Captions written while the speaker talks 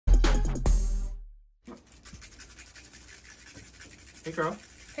Hey, girl.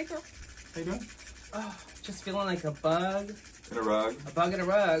 Hey, girl. How you doing? Oh, just feeling like a bug. In a rug. A bug in a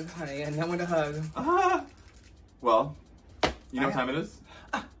rug, honey, and no one to hug. Ah. Well, you know what time it is?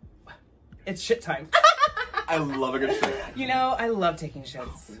 It's shit time. I love a good shit. You know, I love taking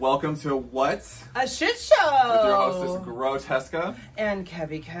shits. Welcome to what? A shit show! With your hostess, Grotesqua. And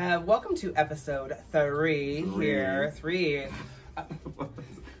Kevi Kev. Welcome to episode 3 here. 3.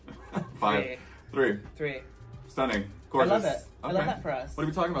 5. 3. 3. Stunning. Gorgeous. I love it. Okay. I love that for us. What are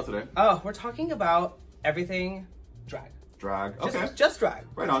we talking about today? Oh, we're talking about everything drag. Drag. Okay. Just drag.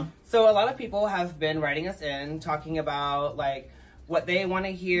 Right on. So a lot of people have been writing us in, talking about, like, what they want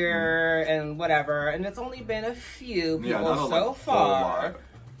to hear and whatever. And it's only been a few people so far.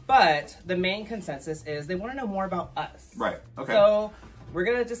 But the main consensus is they want to know more about us. Right. Okay. So we're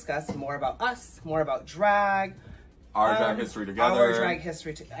going to discuss more about us, more about drag. Our drag history together. Our drag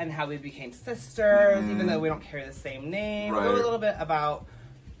history and how we became sisters, even though we don't carry the same name. Right. We'll go a little bit about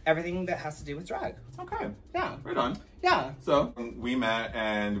everything that has to do with drag. Okay. Yeah. Right on. Yeah. So we met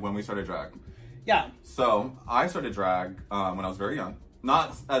and when we started drag. Yeah. So I started drag when I was very young.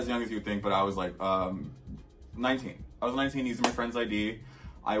 Not as young as you'd think, but I was like 19. I was 19 using my friend's ID.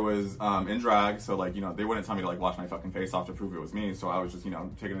 I was in drag, so like, you know, they wouldn't tell me to like wash my fucking face off to prove it was me, so I was just, you know,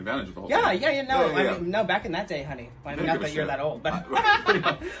 taking advantage of the whole thing. I mean, no, back in that day, honey. I mean, not that you're that old, but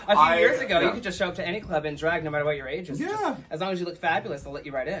a few years ago, you could just show up to any club in drag, no matter what your age is. Yeah. Just, as long as you look fabulous, they'll let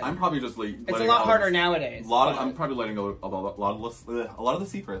you right in. I'm probably just like... It's a lot harder nowadays. I'm probably letting go a lot of the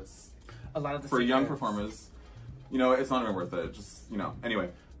secrets. A lot of the for secrets. Young performers. You know, it's not even worth it. Just, you know. Anyway.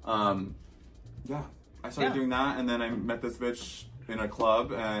 Yeah. I started doing that, and then I met this bitch in a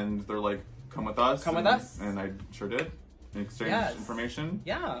club, and they're like, come with us. Come with us. And I sure did. And exchanged information.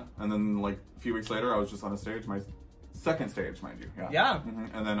 Yeah. And then, like, a few weeks later, I was just on a stage. My second stage, mind you. Yeah. Yeah.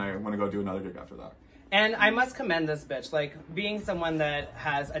 Mm-hmm. And then I want to go do another gig after that. And I must commend this bitch. Like, being someone that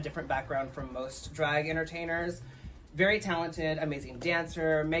has a different background from most drag entertainers, very talented, amazing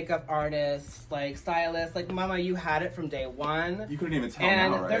dancer, makeup artist, like Silas. Like, mama, you had it from day one. You couldn't even tell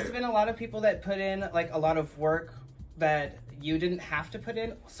and now, right? There's been a lot of people that put in, like, a lot of work that you didn't have to put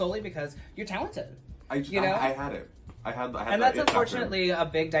in solely because you're talented. I had it. I had and that's unfortunately a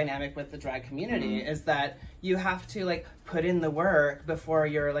big dynamic with the drag community is that you have to like put in the work before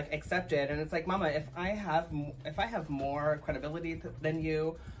you're like accepted. And it's like, mama, if I have more credibility than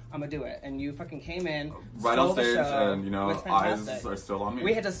you, I'm gonna do it. And you fucking came in right on stage, and you know, eyes are still on me.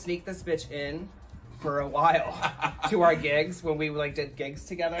 We had to sneak this bitch in for a while to our gigs when we like did gigs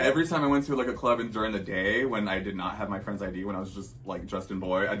together. Every time I went to like a club and during the day when I did not have my friend's ID, when I was just like dressed in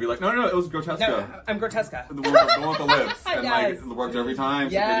boy, I'd be like, no, it was Grotesqua. No, I'm Grotesqua. The one with the lips. And yes. like, it worked every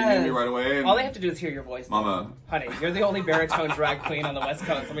time. So they knew me right away. And all they have to do is hear your voice. Mama. Honey, you're the only baritone drag queen on the West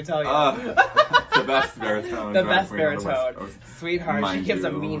Coast, let me tell you. The best baritone. The best baritone. Sweetheart, she gives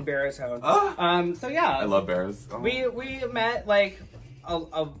a mean baritone. So yeah. I love bears. Oh. We met like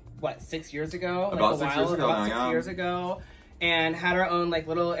what, 6 years ago? About 6 years ago. About 6 years ago. And had our own like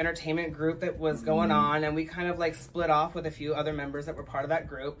little entertainment group that was going on, and we kind of like split off with a few other members that were part of that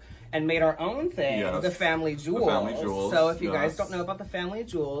group and made our own thing, the Family Jewels. The Family Jewels. So if you guys don't know about the Family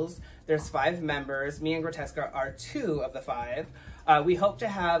Jewels, there's 5 members. Me and Grotesqua are 2 of the 5. We hope to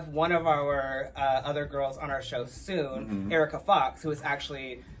have one of our other girls on our show soon, Erica Fox, who is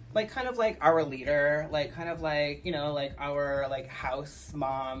actually like kind of like our leader, like kind of like, you know, like our like house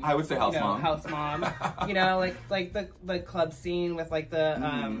mom. I would say house mom. House mom. You know, like the club scene with like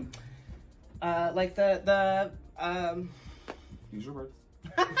the use your words.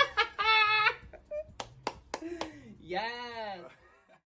 Yes.